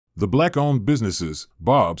The Black-Owned Businesses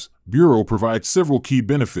 (BOBS) Bureau provides several key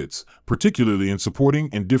benefits, particularly in supporting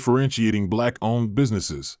and differentiating Black-owned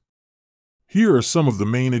businesses. Here are some of the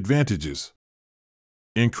main advantages.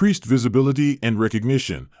 Increased visibility and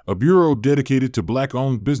recognition. A bureau dedicated to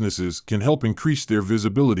Black-owned businesses can help increase their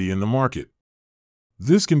visibility in the market.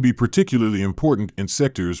 This can be particularly important in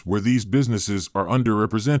sectors where these businesses are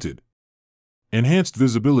underrepresented. Enhanced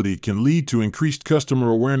visibility can lead to increased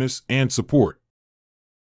customer awareness and support.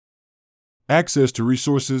 Access to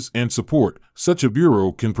resources and support. Such a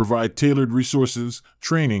bureau can provide tailored resources,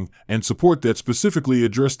 training, and support that specifically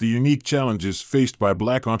address the unique challenges faced by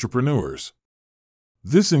Black entrepreneurs.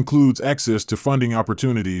 This includes access to funding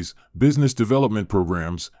opportunities, business development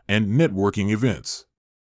programs, and networking events.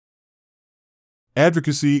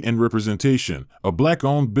 Advocacy and representation. A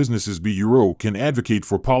Black-owned businesses bureau can advocate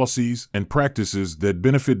for policies and practices that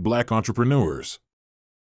benefit Black entrepreneurs.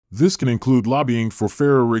 This can include lobbying for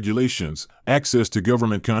fairer regulations, access to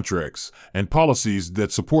government contracts, and policies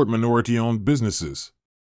that support minority-owned businesses.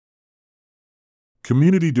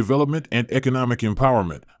 Community development and economic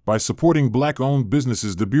empowerment. By supporting Black-owned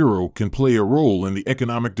businesses, the Bureau can play a role in the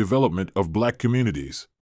economic development of Black communities.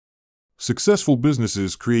 Successful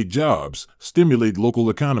businesses create jobs, stimulate local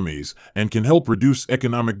economies, and can help reduce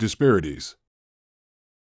economic disparities.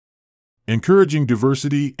 Encouraging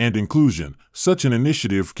diversity and inclusion. Such an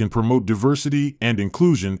initiative can promote diversity and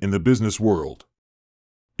inclusion in the business world.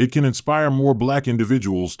 It can inspire more Black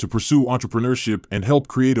individuals to pursue entrepreneurship and help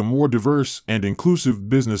create a more diverse and inclusive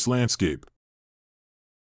business landscape.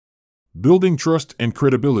 Building trust and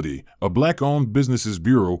credibility. A Black-owned businesses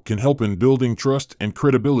bureau can help in building trust and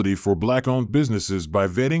credibility for Black-owned businesses by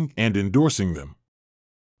vetting and endorsing them.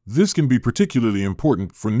 This can be particularly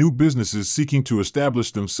important for new businesses seeking to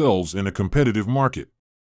establish themselves in a competitive market.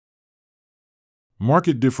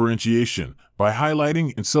 Market differentiation. By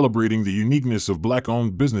highlighting and celebrating the uniqueness of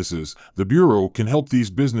Black-owned businesses, the Bureau can help these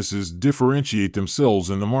businesses differentiate themselves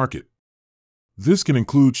in the market. This can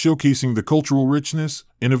include showcasing the cultural richness,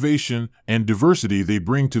 innovation, and diversity they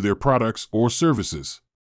bring to their products or services.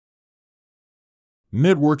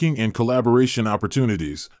 Networking and collaboration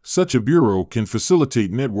opportunities. Such a bureau can facilitate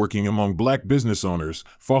networking among Black business owners,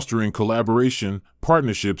 fostering collaboration,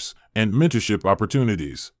 partnerships, and mentorship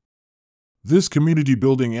opportunities. This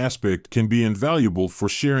community-building aspect can be invaluable for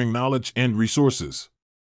sharing knowledge and resources.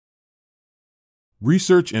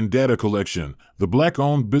 Research and data collection. The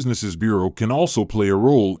Black-owned Businesses Bureau can also play a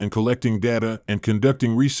role in collecting data and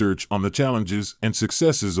conducting research on the challenges and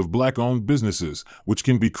successes of Black-owned businesses, which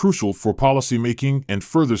can be crucial for policymaking and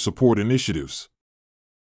further support initiatives.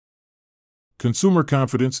 Consumer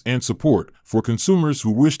confidence and support. For consumers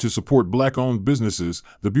who wish to support Black-owned businesses,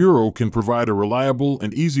 the Bureau can provide a reliable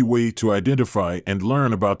and easy way to identify and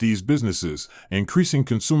learn about these businesses, increasing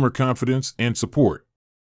consumer confidence and support.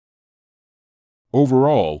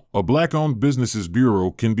 Overall, a Black-owned businesses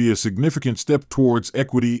bureau can be a significant step towards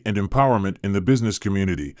equity and empowerment in the business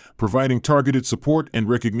community, providing targeted support and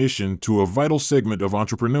recognition to a vital segment of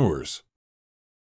entrepreneurs.